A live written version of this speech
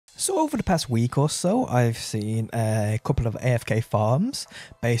So over the past week or so, I've seen a couple of AFK farms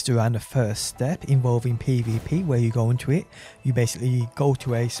based around the first step involving PvP, where you go into it. You basically go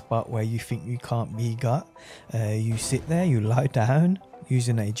to a spot where you think you can't be got. You sit there, you lie down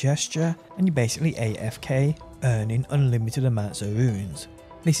using a gesture, and you basically AFK, earning unlimited amounts of runes.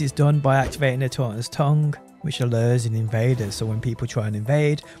 This is done by activating the Titan's Tongue, which alludes in invaders, so when people try and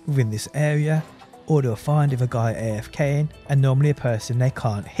invade within this area, or they'll find if a guy AFKing, and normally a person they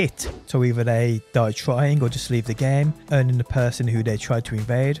can't hit, so either they die trying or just leave the game, earning the person who they tried to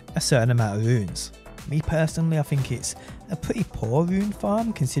invade a certain amount of runes. Me personally, I think it's a pretty poor rune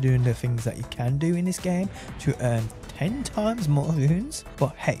farm considering the things that you can do in this game to earn 10 times more runes,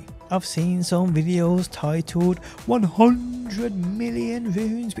 but hey, I've seen some videos titled 100 million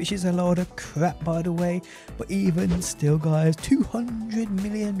runes, which is a load of crap by the way, but even still guys, 200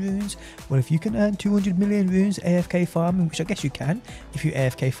 million runes. Well, if you can earn 200 million runes AFK farming, which I guess you can if you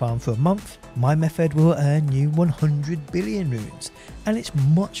AFK farm for a month, my method will earn you 100 billion runes, and it's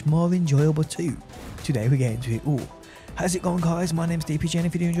much more enjoyable too. Today we get into it all. How's it going guys? My name's DPJ, and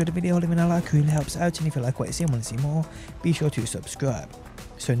if you do enjoy the video, leaving a like really helps out, and if you like what you see and want to see more, be sure to subscribe.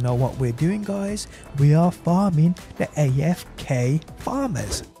 So know what we're doing guys, we are farming the AFK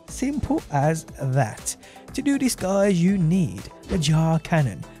farmers. Simple as that. To do this guys, you need the jar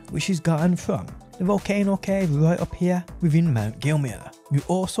cannon, which is gotten from the volcano cave right up here within Mount Gilmere. You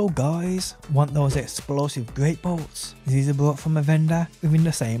also guys want those explosive great bolts. These are brought from a vendor within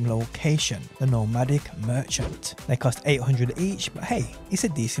the same location, the nomadic merchant. They cost 800 each, but hey, it's a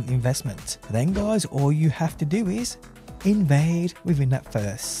decent investment. Then guys, all you have to do is invade within that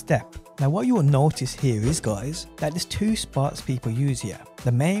first step. Now what you will notice here is guys, that there's two spots people use here.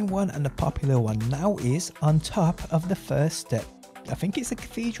 The main one and the popular one now is on top of the first step. I think it's a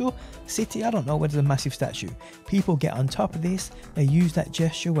cathedral city, I don't know, where there's a massive statue. People get on top of this, they use that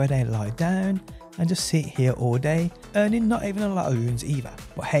gesture where they lie down and just sit here all day, earning not even a lot of runes either.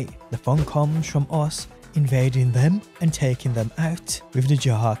 But hey, the fun comes from us invading them and taking them out with the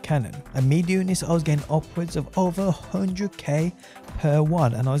jar cannon. And me doing this, I was getting upwards of over 100k per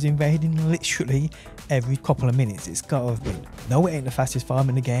one, and I was invading literally every couple of minutes. It's gotta have been. No, it ain't the fastest farm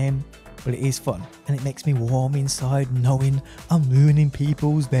in the game, but it is fun, and it makes me warm inside knowing I'm ruining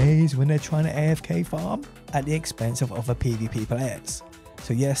people's days when they're trying to AFK farm at the expense of other PvP players.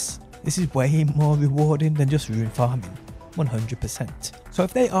 So yes, this is way more rewarding than just rune farming, 100%. So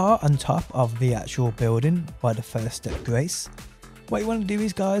if they are on top of the actual building by the first step grace, what you want to do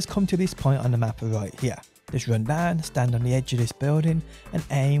is guys, come to this point on the map right here. Just run down, stand on the edge of this building and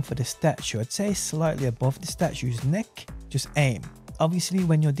aim for the statue. I'd say slightly above the statue's neck, just aim. Obviously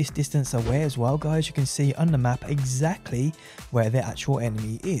when you're this distance away as well guys, you can see on the map exactly where the actual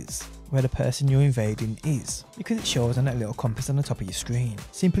enemy is, where the person you're invading is, because it shows on that little compass on the top of your screen.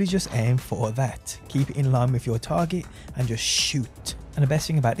 Simply just aim for that, keep it in line with your target and just shoot. And the best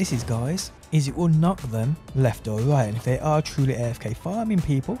thing about this is guys, is it will knock them left or right, and if they are truly AFK farming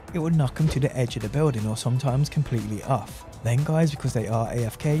people, it will knock them to the edge of the building or sometimes completely off. Then guys, because they are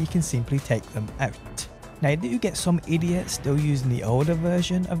AFK, you can simply take them out. Now you do get some idiots still using the older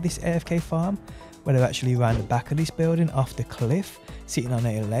version of this AFK farm, where they're actually around the back of this building off the cliff, sitting on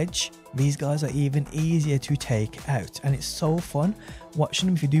a ledge. These guys are even easier to take out, and it's so fun watching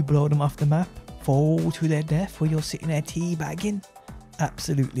them if you do blow them off the map, fall to their death while you're sitting there teabagging.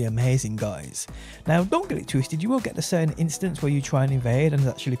 Absolutely amazing guys. Now don't get it twisted, you will get a certain instance where you try and invade and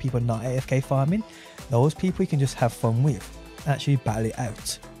there's actually people not AFK farming. Those people you can just have fun with and actually battle it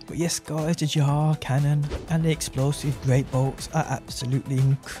out. But yes guys, the jar cannon and the explosive great bolts are absolutely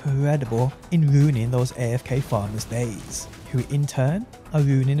incredible in ruining those AFK farmers' days, who in turn are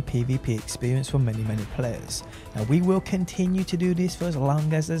ruining the PvP experience for many players. Now we will continue to do this for as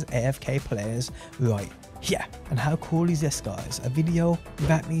long as there's AFK players right here. And how cool is this guys, a video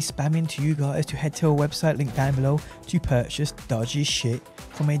without me spamming to you guys to head to a website link down below to purchase dodgy shit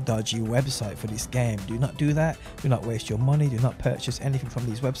from a dodgy website for this game. Do not do that, do not waste your money, do not purchase anything from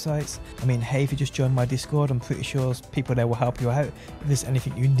these websites. I mean, hey, if you just join my Discord, I'm pretty sure people there will help you out if there's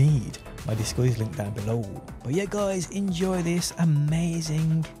anything you need. My Discord is linked down below. But yeah guys, enjoy this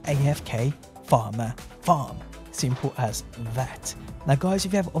amazing AFK farmer farm. Simple as that. Now guys,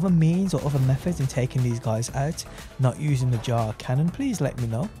 if you have other means or other methods in taking these guys out, not using the jar cannon, please let me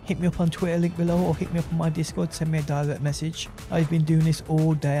know. Hit me up on Twitter, link below, or hit me up on my Discord, send me a direct message. I've been doing this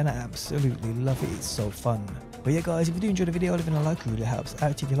all day and I absolutely love it, it's so fun. But yeah guys, if you do enjoy the video, leaving a like really helps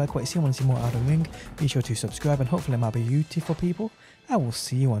out. If you like what you see and want to see more Elden Ring, be sure to subscribe, and hopefully my beautiful people, I will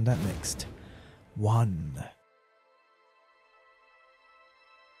see you on that next one.